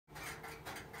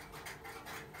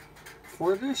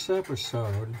For this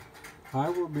episode, I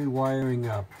will be wiring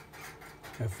up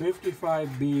a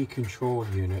 55B control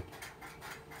unit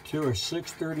to a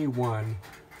 631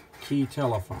 key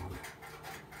telephone.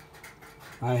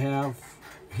 I have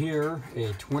here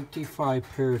a 25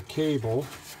 pair cable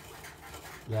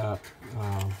that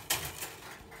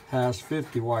has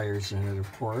 50 wires in it,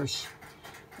 of course,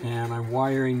 and I'm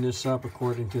wiring this up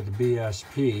according to the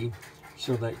BSP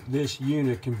so that this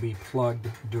unit can be plugged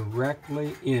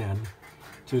directly in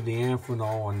to the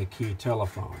Amphenol on the key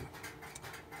telephone.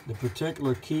 The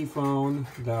particular key phone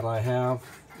that I have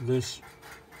this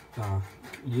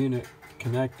unit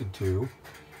connected to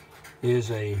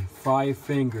is a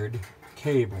 5-fingered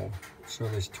cable, so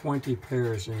there's 20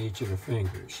 pairs in each of the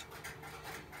fingers.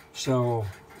 So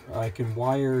I can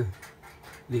wire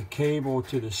the cable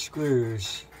to the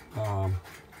screws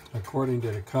according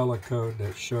to the color code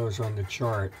that shows on the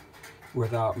chart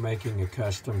without making a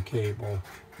custom cable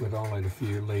with only the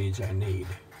few leads I need.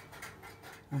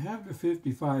 I have the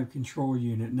 55 control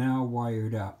unit now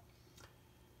wired up.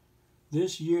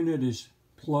 This unit is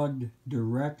plugged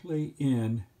directly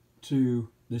in to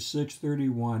the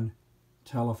 631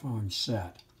 telephone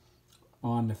set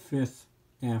on the 5th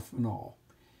Amphenol.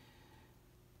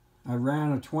 I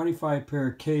ran a 25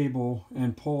 pair cable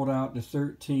and pulled out the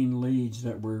 13 leads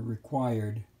that were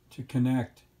required to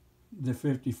connect the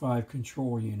 55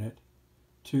 control unit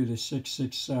to the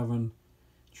 667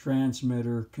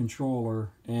 transmitter, controller,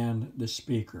 and the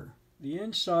speaker. The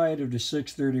inside of the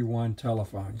 631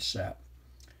 telephone set.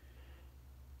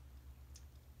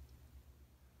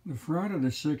 The front of the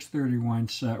 631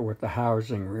 set with the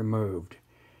housing removed.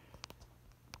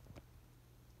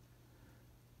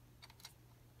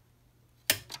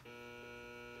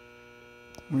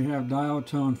 We have dial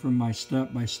tone from my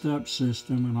step-by-step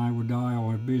system, and I will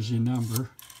dial a busy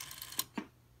number.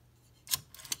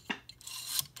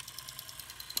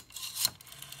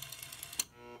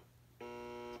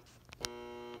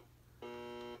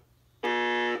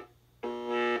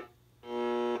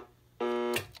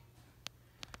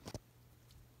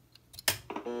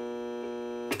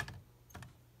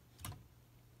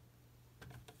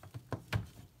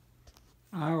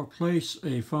 I will place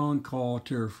a phone call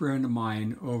to a friend of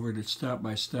mine over the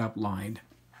step-by-step line.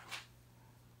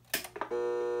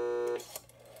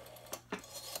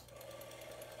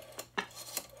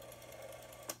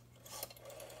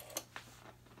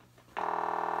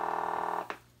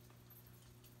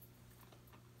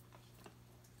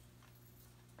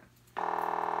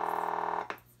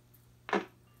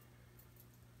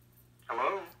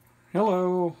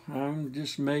 Hello, I'm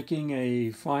just making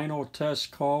a final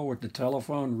test call with the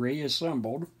telephone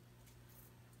reassembled.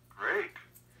 Great.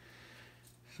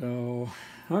 So,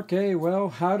 okay, well,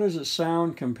 how does it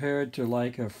sound compared to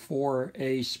like a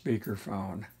 4A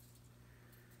speakerphone?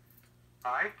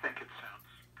 I think it sounds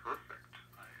perfect.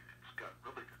 It's got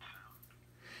really good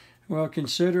sound. Well,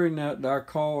 considering that our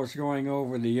call is going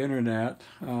over the internet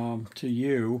to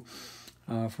you,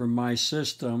 from my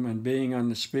system and being on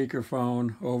the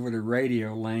speakerphone over the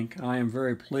radio link, I am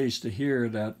very pleased to hear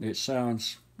that it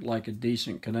sounds like a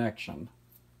decent connection.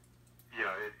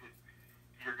 Yeah,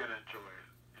 you're going to enjoy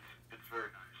it. It's very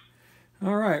nice.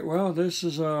 All right, well, this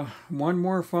is one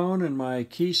more phone in my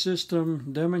key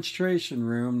system demonstration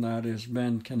room that has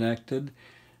been connected.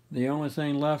 The only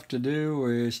thing left to do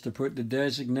is to put the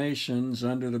designations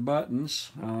under the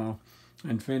buttons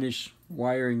and finish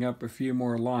wiring up a few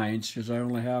more lines, because I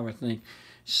only have, I think,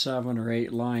 7 or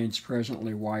 8 lines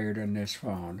presently wired on this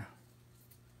phone.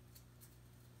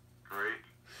 Great.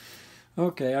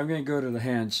 Okay, I'm going to go to the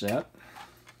handset.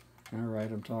 All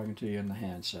right, I'm talking to you in the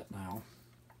handset now.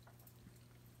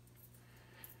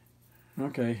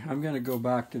 Okay, I'm going to go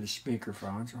back to the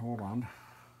speakerphone, so hold on.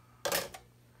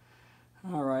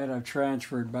 All right, I've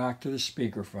transferred back to the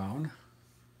speakerphone.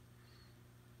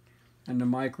 And the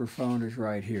microphone is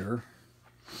right here.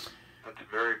 That's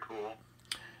very cool.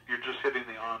 You're just hitting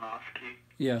the on-off key?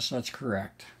 Yes, that's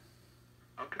correct.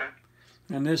 Okay.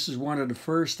 And this is one of the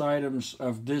first items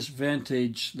of this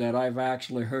vintage that I've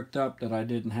actually hooked up that I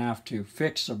didn't have to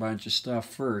fix a bunch of stuff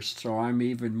first. So I'm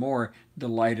even more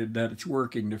delighted that it's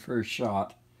working the first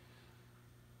shot.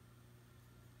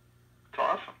 It's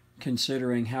awesome.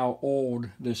 Considering how old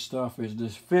this stuff is.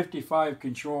 This 55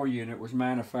 control unit was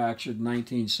manufactured in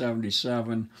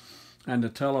 1977, and the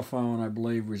telephone, I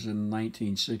believe, was in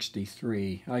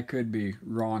 1963. I could be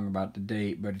wrong about the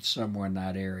date, but it's somewhere in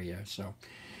that area. So,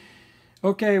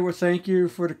 okay, well, thank you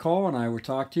for the call, and I will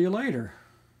talk to you later.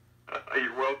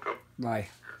 You're welcome. Bye.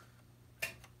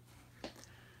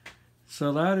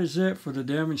 So that is it for the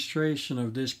demonstration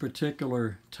of this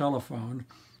particular telephone.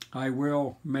 I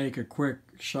will make a quick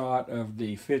shot of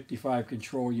the 55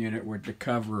 control unit with the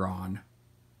cover on.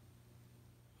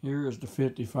 Here is the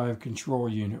 55 control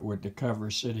unit with the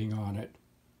cover sitting on it.